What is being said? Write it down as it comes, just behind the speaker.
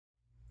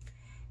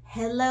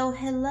Hello,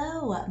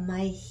 hello,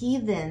 my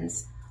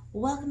heathens.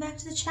 Welcome back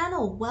to the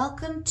channel.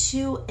 Welcome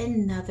to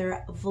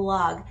another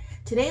vlog.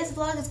 Today's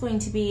vlog is going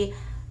to be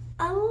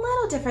a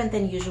little different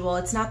than usual.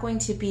 It's not going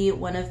to be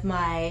one of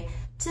my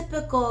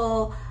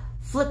typical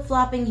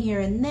flip-flopping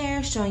here and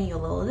there, showing you a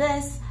little of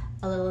this,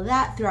 a little of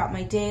that throughout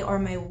my day or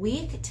my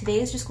week.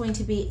 Today is just going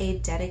to be a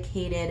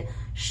dedicated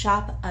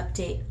shop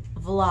update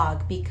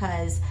vlog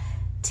because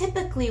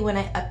typically when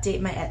I update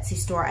my Etsy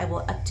store, I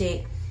will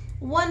update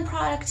one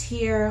product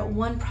here,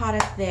 one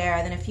product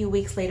there, then a few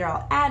weeks later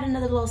I'll add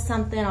another little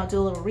something, I'll do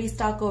a little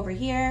restock over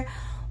here.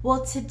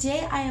 Well,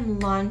 today I am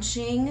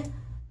launching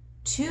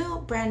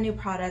 2 brand new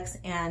products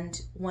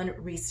and 1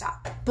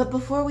 restock. But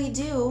before we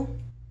do,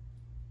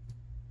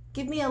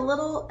 give me a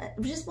little,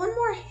 just one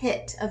more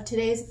hit of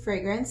today's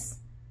fragrance.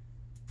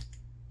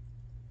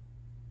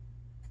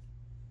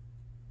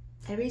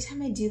 Every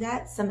time I do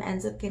that, some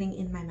ends up getting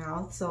in my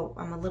mouth, so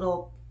I'm a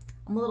little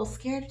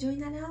scared of doing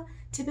that now.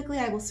 Typically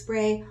I will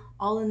spray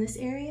all in this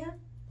area,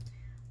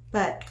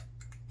 but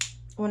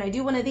when I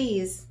do one of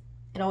these,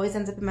 it always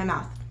ends up in my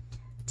mouth.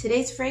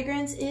 Today's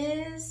fragrance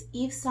is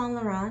Yves Saint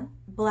Laurent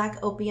Black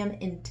Opium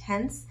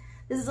Intense.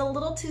 This is a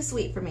little too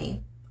sweet for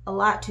me, a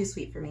lot too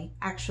sweet for me,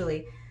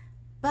 actually,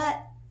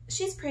 but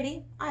she's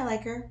pretty. I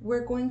like her.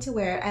 We're going to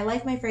wear it. I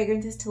like my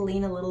fragrances to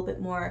lean a little bit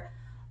more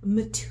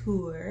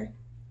mature,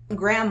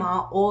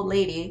 grandma, old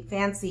lady,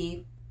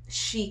 fancy,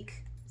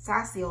 chic,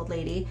 sassy old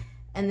lady,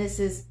 and this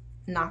is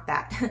not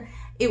that.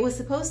 It was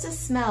supposed to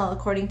smell,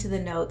 according to the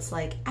notes,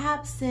 like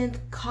absinthe,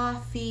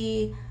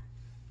 coffee.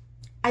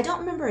 I don't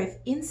remember if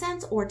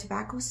incense or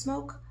tobacco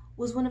smoke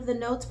was one of the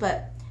notes,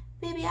 but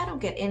baby, I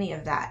don't get any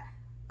of that.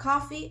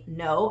 Coffee?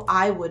 No,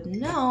 I would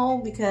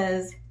know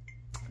because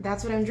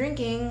that's what I'm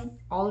drinking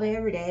all day,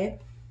 every day.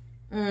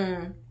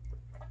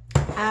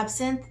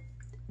 Absinthe?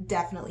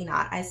 Definitely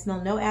not. I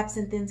smell no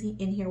absinthe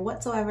in here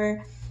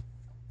whatsoever.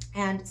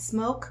 And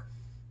smoke?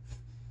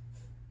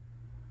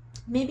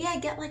 Maybe I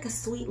get like a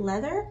sweet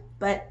leather,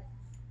 but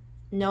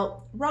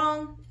nope,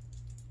 wrong.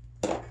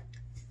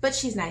 But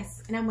she's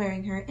nice and I'm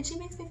wearing her and she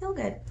makes me feel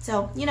good.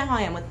 So you know how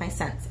I am with my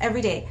scents.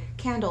 Every day,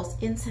 candles,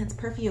 incense,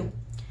 perfume.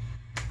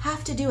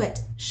 Have to do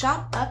it.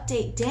 Shop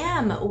update,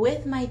 damn,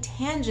 with my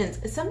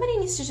tangents. Somebody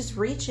needs to just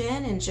reach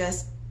in and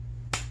just,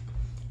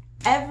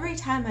 every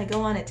time I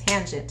go on a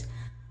tangent.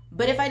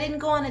 But if I didn't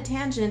go on a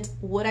tangent,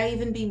 would I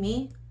even be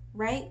me,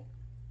 right?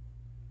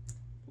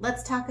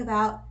 Let's talk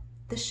about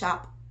the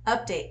shop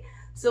update.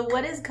 So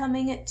what is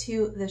coming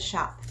to the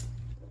shop?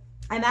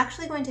 I'm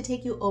actually going to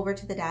take you over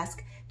to the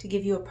desk to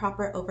give you a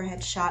proper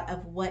overhead shot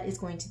of what is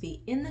going to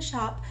be in the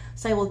shop.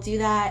 So I will do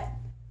that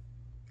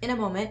in a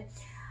moment.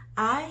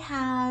 I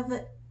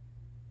have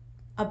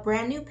a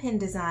brand new pin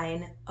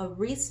design, a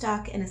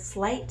restock and a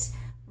slight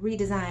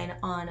redesign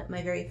on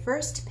my very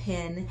first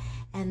pin.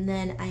 And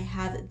then I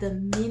have the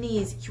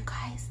minis, you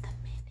guys, the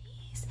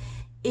minis.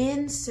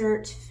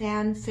 Insert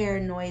fanfare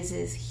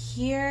noises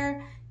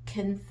here,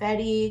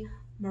 confetti,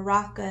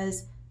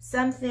 maracas,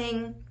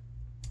 something.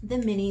 The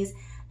minis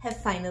have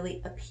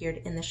finally appeared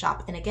in the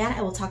shop. And again,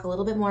 I will talk a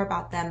little bit more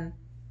about them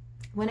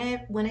when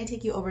I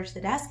take you over to the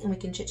desk and we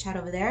can chit chat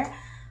over there.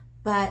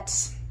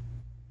 But,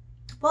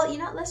 well, you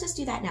know, let's just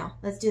do that now.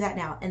 Let's do that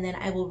now. And then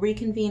I will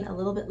reconvene a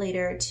little bit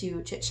later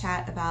to chit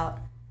chat about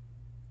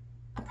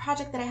a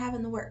project that I have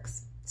in the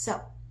works.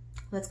 So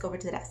let's go over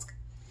to the desk.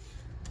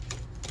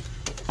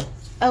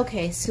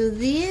 Okay, so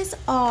these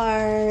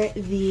are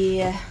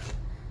the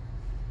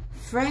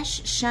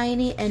fresh,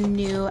 shiny, and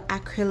new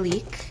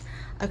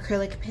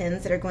acrylic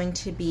pins that are going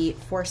to be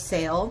for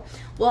sale.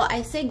 Well,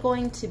 I say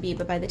going to be,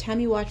 but by the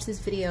time you watch this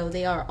video,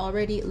 they are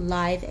already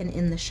live and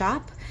in the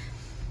shop.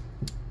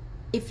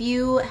 If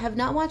you have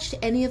not watched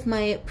any of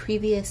my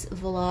previous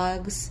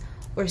vlogs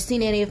or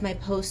seen any of my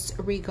posts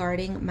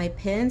regarding my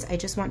pins, I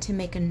just want to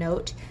make a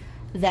note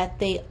that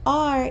they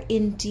are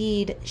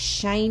indeed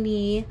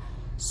shiny,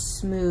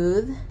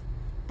 smooth,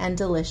 and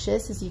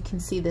delicious. As you can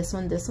see, this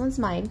one's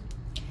mine.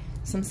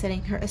 So I'm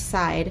setting her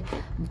aside.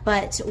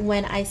 But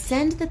when I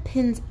send the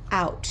pins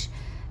out,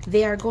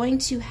 they are going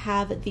to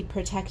have the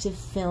protective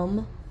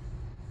film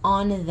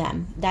on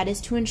them. That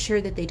is to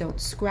ensure that they don't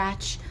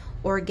scratch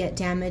or get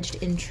damaged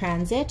in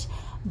transit.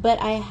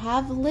 But I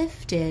have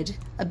lifted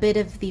a bit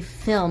of the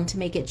film to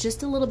make it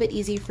just a little bit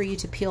easy for you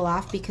to peel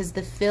off, because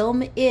the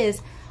film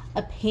is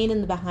a pain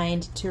in the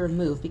behind to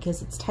remove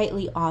because it's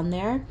tightly on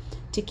there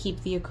to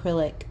keep the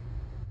acrylic,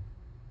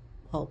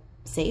 well,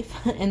 safe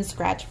and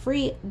scratch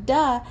free.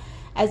 Duh.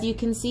 As you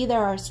can see,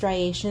 there are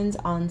striations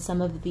on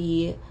some of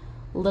the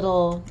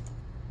little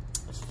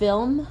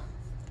film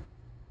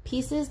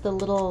pieces, the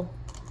little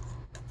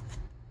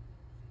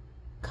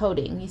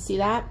coating. You see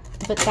that?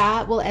 But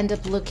that will end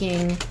up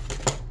looking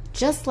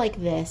just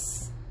like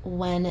this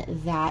when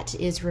that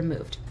is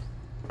removed.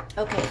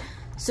 Okay,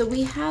 so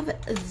we have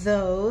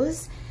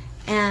those,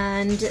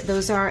 and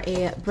those are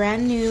a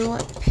brand new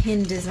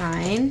pin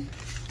design.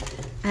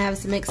 I have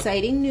some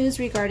exciting news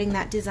regarding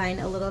that design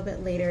a little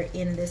bit later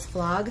in this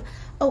vlog.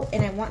 Oh,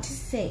 and I want to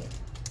say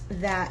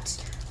that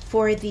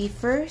for the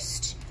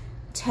first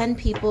 10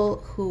 people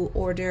who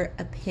order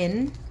a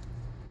pin,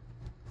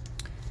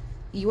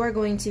 you are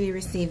going to be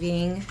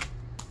receiving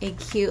a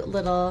cute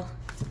little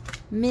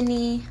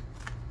mini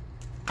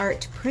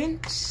art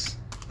print.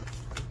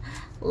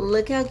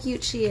 Look how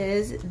cute she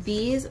is.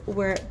 These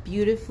were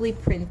beautifully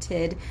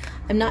printed.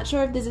 I'm not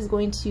sure if this is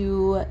going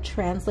to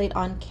translate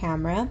on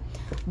camera,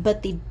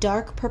 but the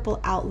dark purple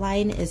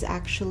outline is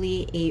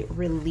actually a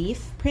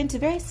relief print, a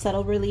very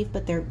subtle relief,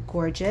 but they're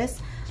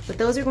gorgeous. But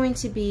those are going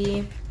to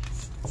be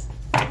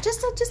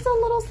just a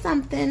little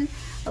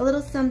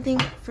something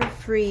for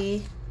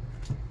free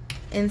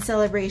in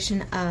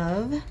celebration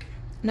of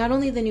not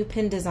only the new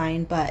pin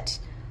design, but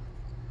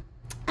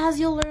as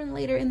you'll learn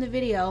later in the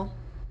video,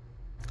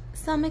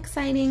 some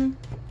exciting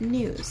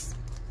news.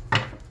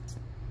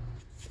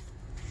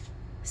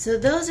 So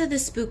those are the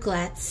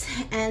spooklets,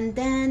 and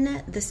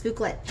then the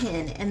spooklet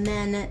pin, and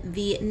then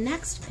the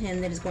next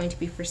pin that is going to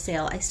be for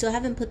sale. I still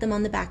haven't put them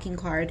on the backing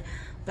card,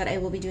 but I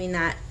will be doing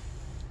that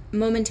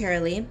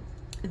momentarily.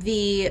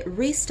 The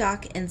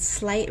restock and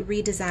slight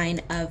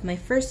redesign of my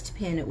first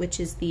pin,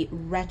 which is the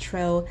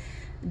Retro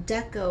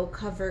Deco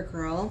Cover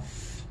Girl.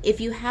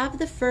 If you have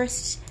the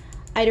first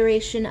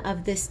iteration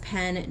of this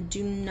pen,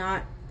 do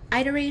not,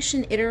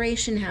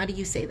 iteration, how do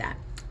you say that?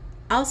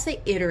 I'll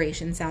say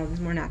iteration, sounds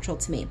more natural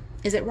to me.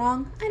 Is it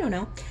wrong? I don't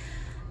know.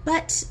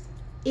 But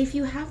if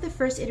you have the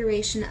first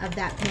iteration of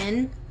that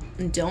pen,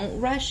 don't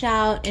rush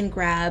out and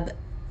grab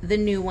the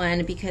new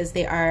one because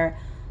they are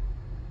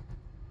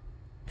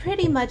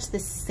pretty much the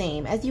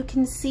same. As you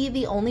can see,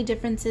 the only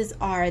differences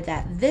are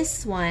that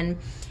this one,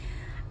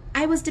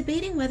 I was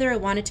debating whether I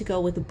wanted to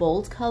go with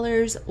bold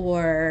colors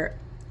or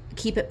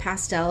keep it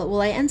pastel.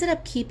 Well, I ended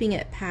up keeping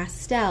it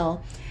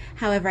pastel.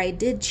 However, I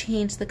did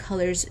change the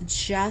colors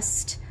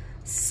just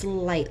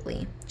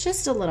slightly,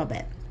 just a little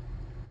bit.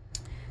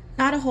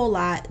 Not a whole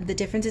lot. The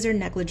differences are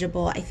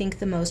negligible. I think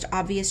the most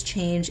obvious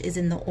change is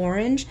in the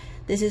orange.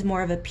 This is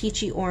more of a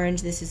peachy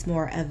orange. This is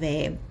more of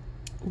a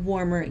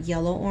warmer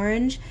yellow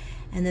orange.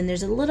 And then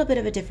there's a little bit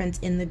of a difference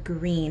in the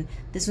green.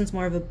 This one's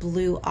more of a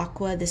blue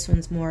aqua. This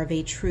one's more of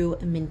a true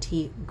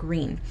minty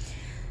green.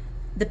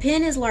 The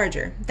pin is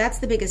larger. That's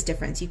the biggest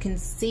difference. You can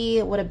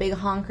see what a big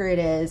honker it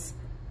is.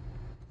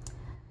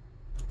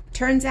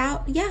 Turns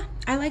out, yeah,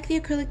 I like the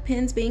acrylic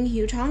pins being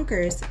huge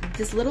honkers.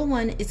 This little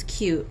one is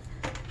cute,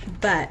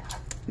 but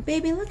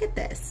baby, look at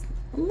this.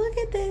 Look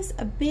at this,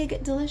 a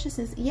big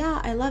deliciousness.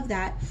 Yeah, I love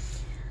that.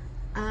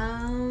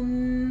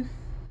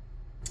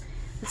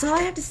 That's all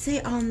I have to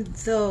say on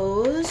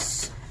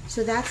those.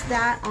 So that's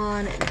that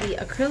on the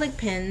acrylic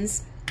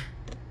pins.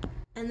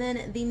 And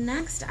then the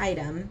next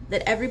item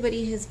that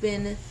everybody has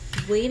been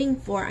waiting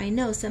for, I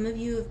know some of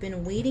you have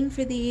been waiting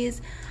for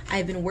these.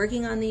 I've been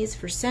working on these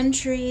for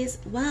centuries.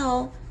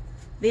 Well,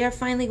 they are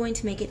finally going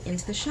to make it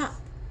into the shop.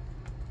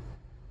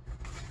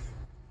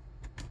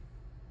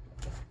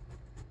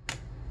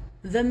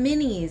 The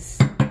minis.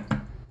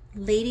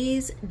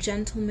 Ladies,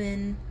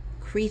 gentlemen,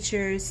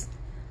 creatures,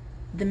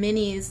 the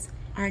minis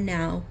are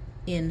now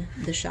in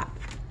the shop.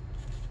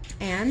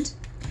 And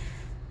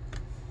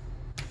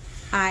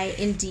I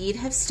indeed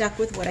have stuck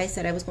with what I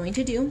said I was going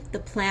to do. The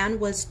plan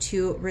was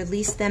to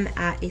release them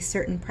at a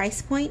certain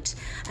price point.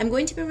 I'm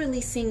going to be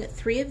releasing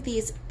 3 of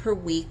these per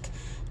week,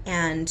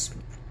 and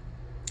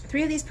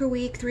 3 of these per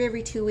week, 3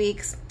 every 2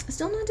 weeks.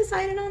 Still not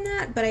decided on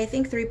that, but I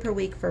think 3 per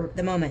week for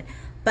the moment.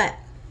 But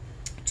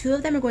 2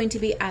 of them are going to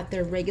be at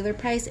their regular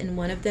price, and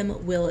 1 of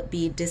them will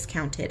be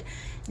discounted.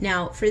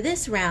 Now, for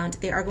this round,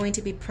 they are going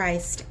to be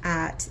priced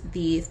at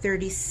the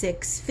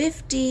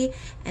 $36.50,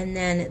 and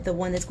then the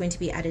one that's going to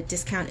be at a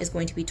discount is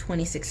going to be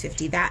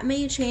 $26.50. That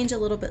may change a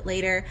little bit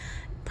later.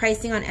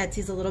 Pricing on Etsy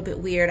is a little bit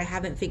weird. I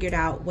haven't figured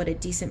out what a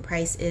decent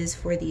price is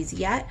for these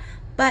yet,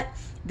 but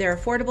they're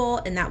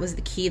affordable, and that was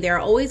the key. They're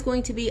always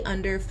going to be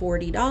under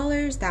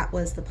 $40. That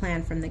was the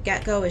plan from the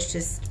get-go. It's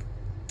just,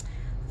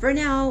 for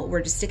now,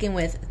 we're just sticking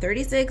with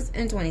 36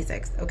 and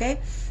 26, okay?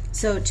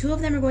 So 2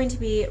 of them are going to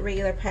be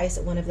regular price,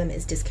 1 of them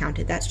is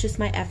discounted. That's just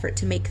my effort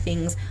to make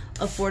things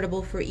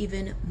affordable for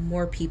even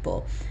more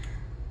people.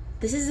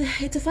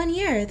 It's a fun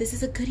year. This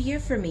is a good year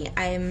for me.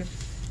 I'm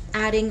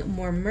adding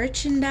more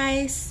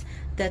merchandise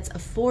that's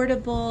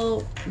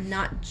affordable,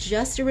 not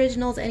just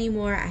originals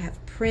anymore. I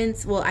have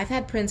prints. Well, I've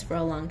had prints for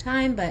a long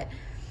time, but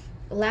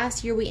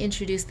last year we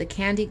introduced the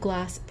candy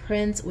gloss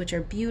prints, which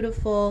are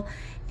beautiful,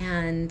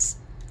 and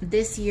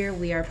this year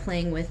we are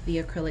playing with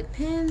the acrylic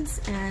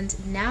pins, and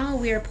now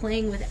we are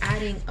playing with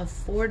adding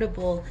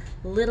affordable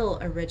little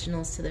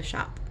originals to the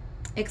shop.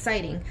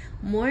 Exciting.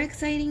 More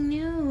exciting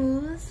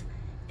news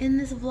in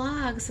this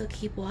vlog, so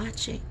keep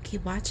watching,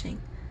 keep watching.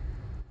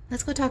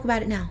 Let's go talk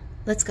about it now.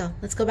 Let's go.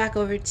 Let's go back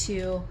over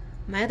to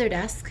my other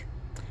desk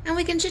and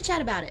we can chit-chat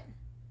about it.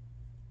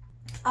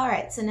 All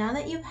right, so now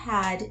that you've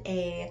had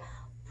a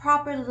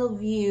proper little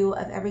view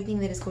of everything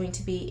that is going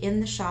to be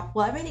in the shop,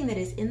 well, everything that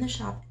is in the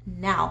shop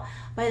now,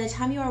 by the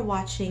time you are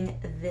watching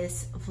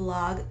this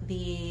vlog,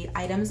 the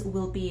items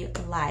will be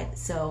live.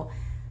 So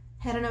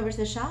head on over to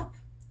the shop,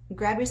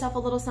 grab yourself a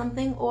little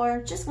something,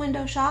 or just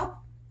window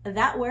shop,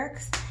 that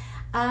works.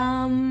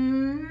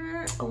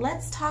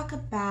 Let's talk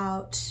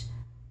about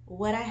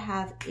what I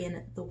have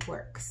in the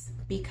works,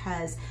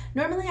 because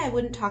normally I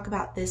wouldn't talk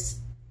about this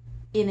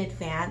in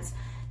advance.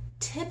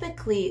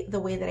 Typically, the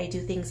way that I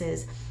do things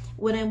is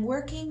when I'm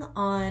working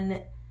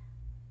on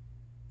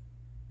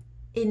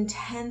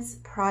intense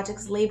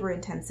projects,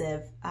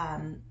 labor-intensive,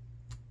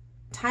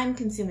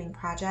 time-consuming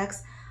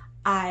projects,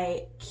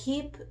 I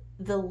keep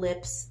the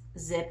lips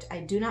zipped. I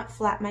do not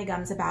flap my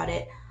gums about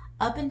it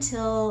up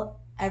until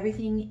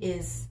everything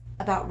is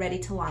about ready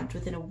to launch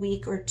within a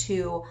week or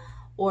two,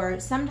 or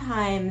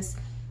sometimes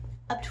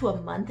up to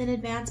a month in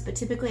advance, but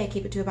typically I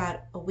keep it to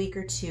about a week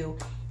or two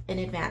in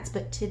advance.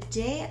 But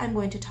today I'm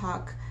going to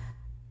talk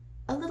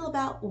a little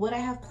about what I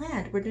have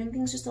planned. We're doing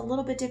things just a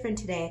little bit different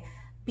today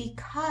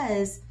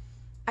because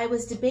I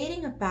was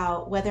debating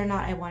about whether or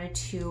not I wanted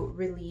to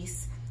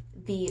release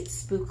the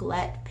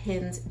Spooklet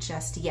pins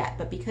just yet,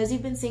 but because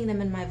you've been seeing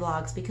them in my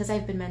vlogs, because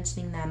I've been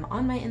mentioning them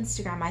on my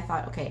Instagram, I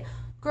thought, okay,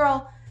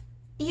 girl,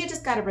 you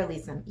just gotta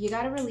release them. You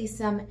gotta release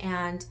them,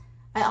 and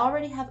I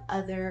already have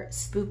other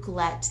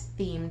Spooklet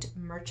themed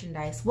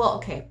merchandise. Well,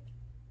 okay,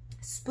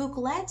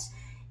 Spooklet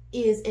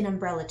is an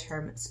umbrella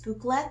term.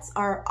 Spooklets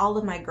are all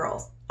of my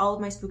girls, all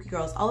of my spooky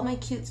girls, all of my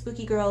cute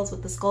spooky girls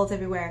with the skulls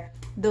everywhere.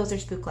 Those are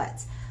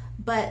Spooklets.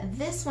 But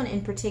this one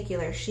in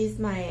particular, she's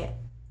my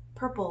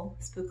purple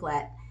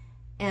Spooklet,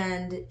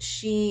 and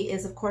she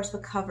is of course the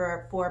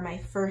cover for my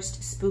first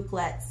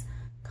Spooklets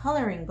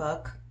coloring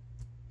book.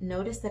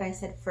 Notice that I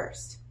said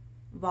first,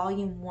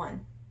 volume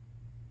 1.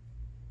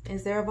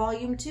 Is there a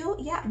volume 2?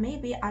 Yeah,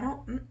 maybe, I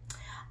don't,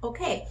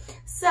 okay.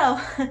 So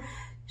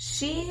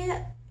she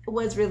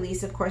was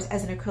released of course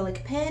as an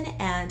acrylic pin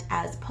and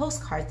as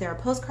postcards. There are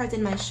postcards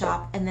in my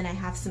shop, and then I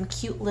have some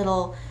cute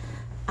little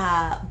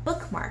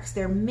bookmarks.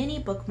 They're mini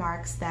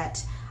bookmarks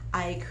that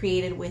I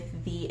created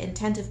with the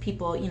intent of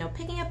people, you know,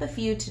 picking up a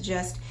few to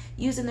just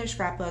use in their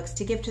scrapbooks,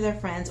 to give to their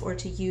friends, or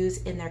to use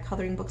in their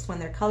coloring books when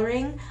they're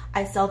coloring.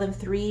 I sell them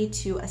 3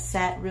 to a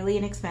set, really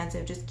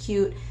inexpensive, just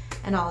cute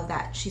and all of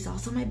that. She's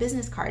also my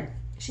business card.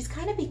 She's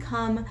kind of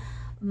become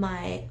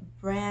my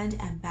brand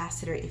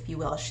ambassador, if you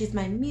will. She's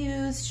my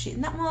muse. She's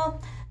not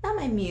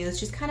my muse.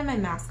 She's kind of my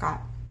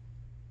mascot.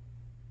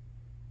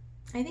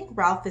 I think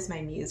Ralph is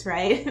my muse,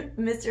 right?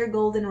 Mr.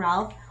 Golden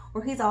Ralph,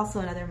 or he's also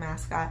another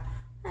mascot.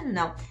 I don't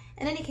know.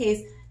 In any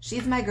case,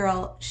 she's my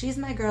girl. She's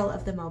my girl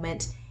of the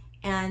moment.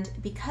 And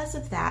because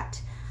of that,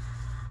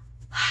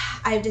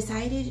 I've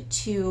decided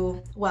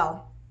to,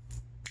 well,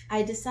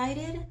 I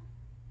decided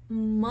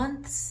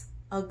months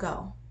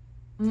ago,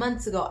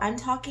 I'm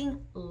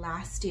talking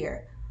last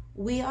year.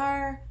 We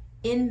are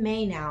in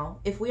May now.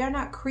 If we are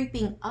not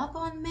creeping up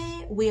on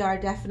May, we are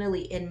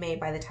definitely in May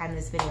by the time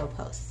this video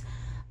posts.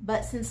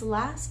 But since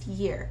last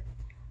year,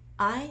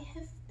 I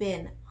have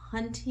been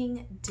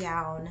hunting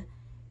down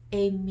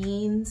a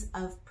means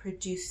of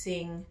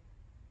producing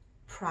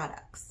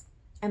products.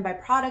 And by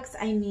products,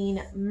 I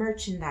mean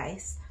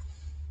merchandise.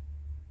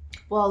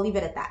 Well, I'll leave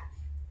it at that.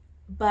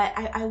 But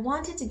I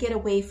wanted to get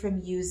away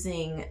from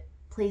using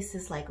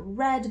places like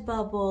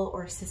Redbubble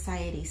or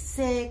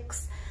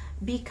Society6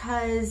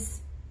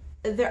 because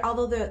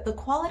although the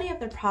quality of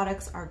their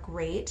products are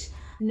great,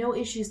 no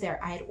issues there.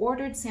 I had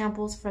ordered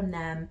samples from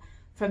them,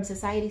 from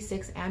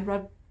Society6 and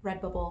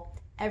Redbubble.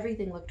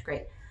 Everything looked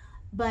great.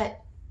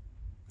 But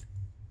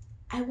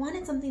I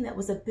wanted something that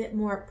was a bit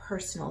more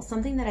personal,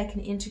 something that I can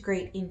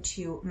integrate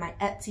into my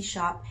Etsy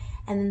shop.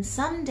 And then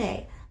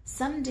someday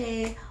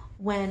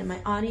when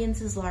my audience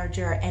is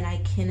larger and I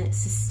can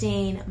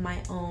sustain my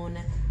own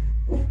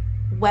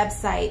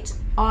website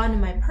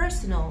on my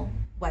personal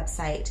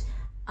website,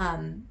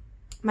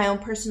 my own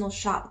personal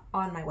shop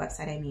on my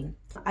website,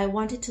 I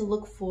wanted to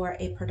look for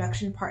a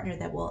production partner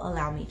that will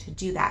allow me to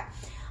do that.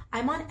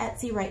 I'm on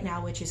Etsy right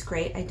now, which is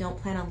great. I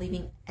don't plan on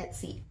leaving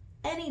Etsy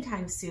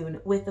anytime soon.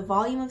 With the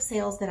volume of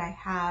sales that I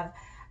have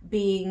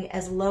being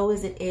as low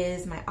as it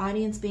is, my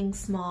audience being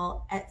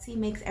small, Etsy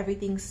makes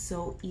everything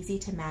so easy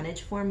to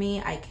manage for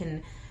me. I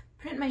can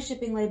print my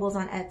shipping labels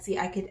on Etsy.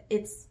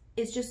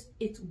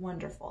 It's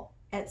wonderful.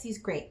 Etsy's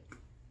great.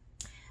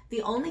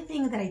 The only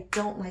thing that I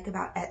don't like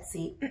about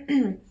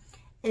Etsy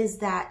is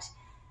that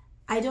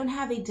I don't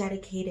have a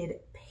dedicated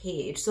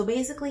page. So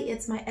basically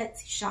it's my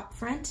Etsy shop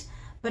front,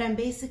 but I'm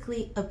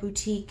basically a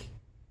boutique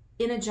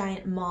in a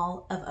giant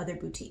mall of other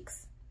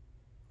boutiques.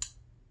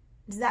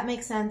 Does that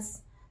make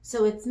sense?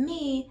 So it's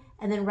me,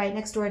 and then right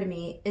next door to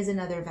me is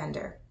another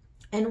vendor.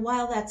 And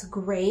while that's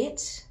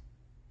great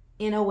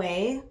in a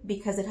way,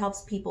 because it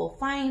helps people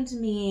find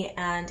me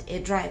and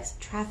it drives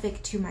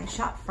traffic to my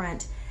shop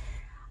front,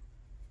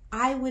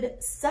 I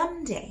would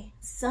someday,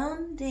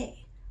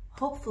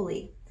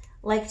 hopefully,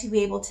 like to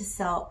be able to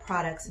sell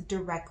products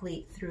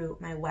directly through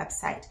my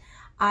website.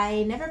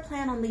 I never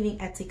plan on leaving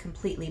Etsy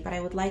completely, but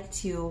I would like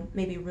to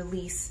maybe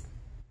release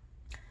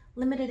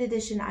limited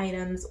edition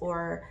items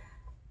or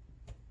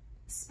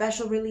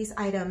special release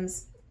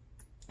items,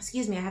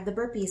 excuse me, I have the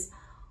burpees,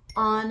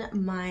 on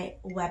my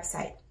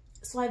website.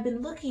 So I've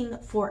been looking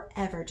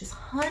forever, just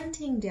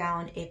hunting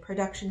down a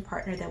production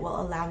partner that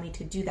will allow me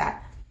to do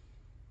that.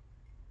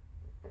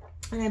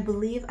 and I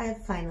believe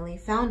I've finally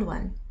found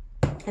one.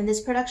 And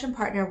this production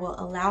partner will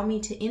allow me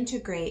to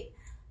integrate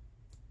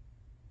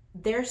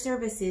their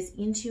services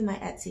into my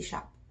Etsy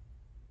shop.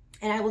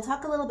 And I will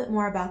talk a little bit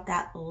more about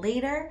that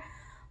later,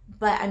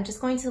 but I'm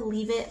just going to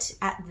leave it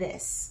at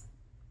this,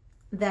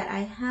 that I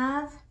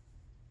have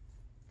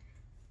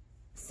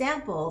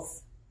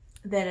samples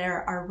that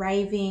are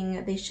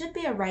arriving. They should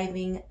be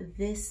arriving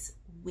this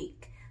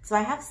week. So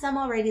I have some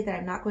already that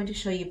I'm not going to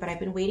show you, but I've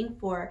been waiting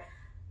for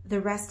the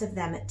rest of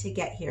them to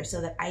get here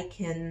so that I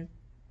can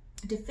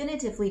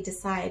definitively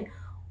decide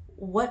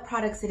what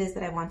products it is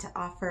that I want to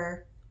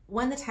offer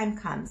when the time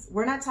comes.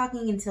 We're not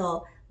talking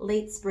until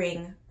late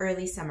spring,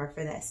 early summer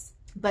for this,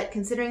 but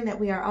considering that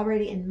we are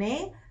already in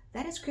May,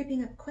 that is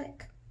creeping up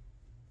quick.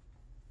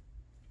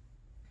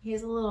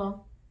 Here's a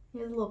little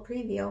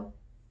preview.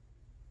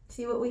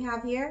 See what we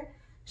have here?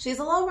 She's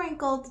a little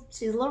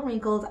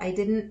wrinkled. I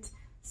didn't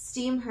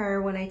steam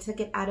her when I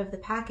took it out of the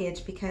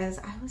package because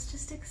I was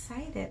just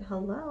excited.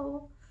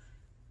 Hello.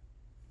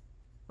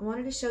 I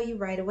wanted to show you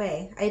right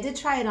away. I did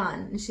try it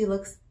on and she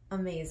looks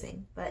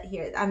amazing, but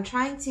here, I'm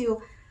trying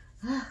to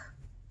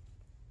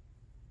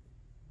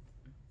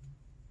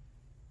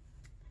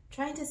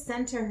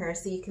center her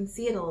so you can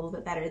see it a little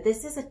bit better.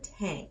 This is a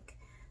tank.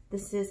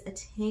 This is a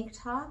tank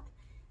top,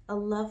 a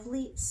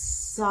lovely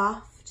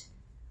soft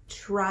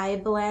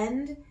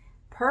tri-blend,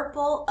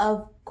 purple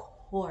of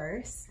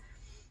course.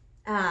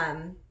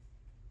 I'm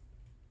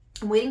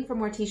waiting for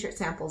more t-shirt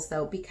samples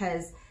though,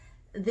 because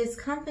this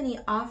company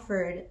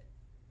offered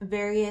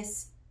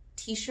various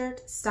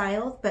t-shirt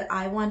styles, but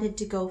I wanted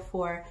to go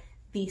for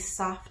the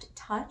soft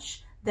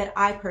touch that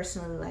I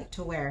personally like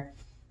to wear.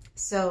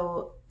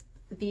 So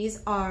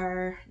these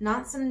are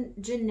not some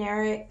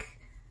generic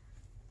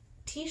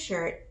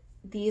t-shirt.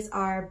 These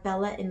are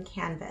Bella in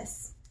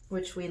Canvas,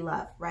 which we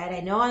love, right? I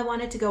know I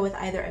wanted to go with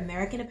either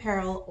American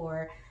Apparel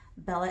or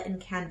Bella in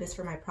Canvas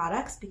for my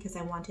products because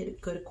I wanted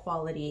good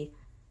quality,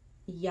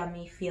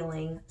 yummy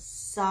feeling,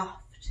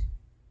 soft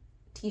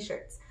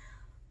t-shirts.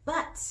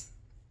 But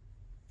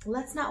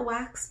let's not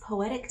wax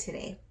poetic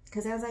today,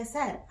 because as I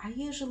said, I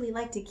usually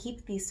like to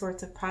keep these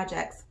sorts of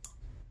projects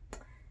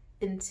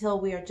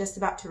until we are just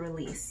about to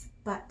release.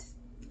 But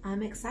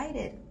I'm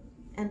excited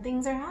and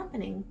things are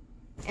happening.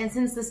 And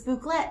since the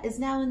spooklet is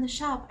now in the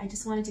shop, I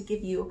just wanted to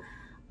give you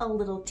a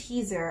little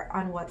teaser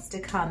on what's to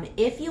come.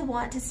 If you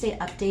want to stay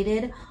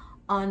updated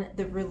on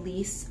the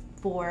release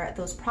for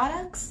those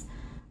products,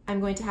 I'm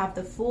going to have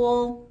the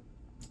full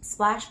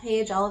splash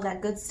page, all of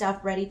that good stuff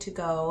ready to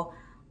go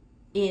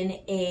in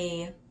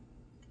a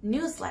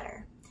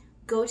newsletter.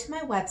 Go to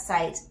my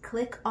website,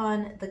 click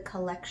on the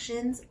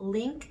collections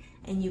link,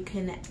 and you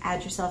can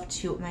add yourself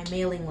to my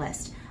mailing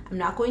list. I'm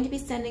not going to be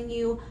sending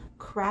you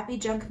crappy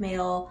junk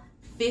mail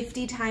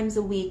 50 times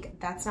a week.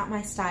 That's not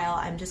my style.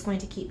 I'm just going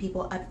to keep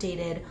people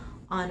updated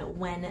on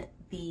when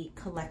the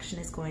collection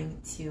is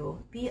going to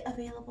be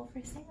available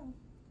for sale.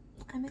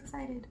 I'm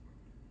excited.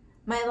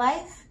 My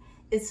life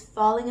is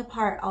falling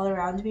apart all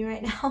around me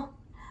right now,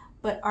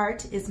 but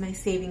art is my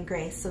saving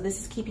grace. So this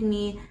is keeping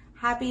me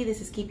happy.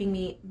 This is keeping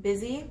me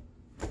busy.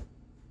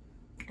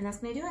 And that's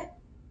gonna do it.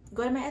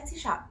 Go to my Etsy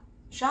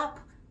shop,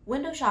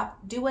 window shop,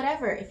 do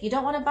whatever. If you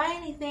don't want to buy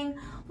anything,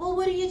 well,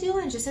 what are you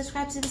doing? Just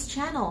subscribe to this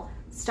channel.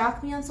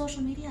 Stalk me on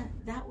social media.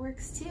 That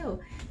works too.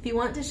 If you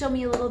want to show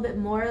me a little bit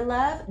more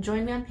love,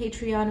 join me on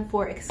Patreon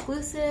for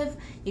exclusive.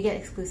 You get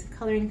exclusive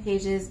coloring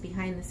pages,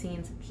 behind the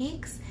scenes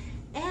peeks.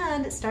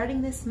 And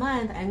starting this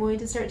month, I'm going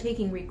to start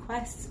taking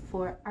requests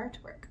for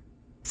artwork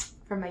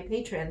from my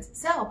patrons.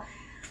 So,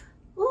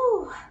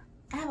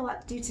 I have a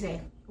lot to do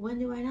today. When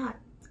do I not?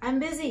 I'm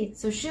busy,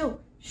 so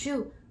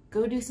shoo,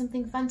 go do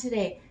something fun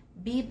today.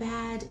 Be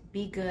bad,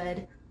 be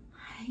good.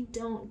 I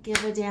don't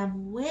give a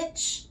damn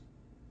which.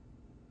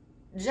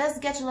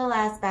 Just get your little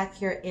ass back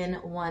here in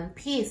one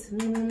piece.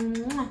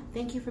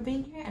 Thank you for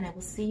being here, and I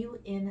will see you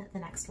in the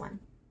next one.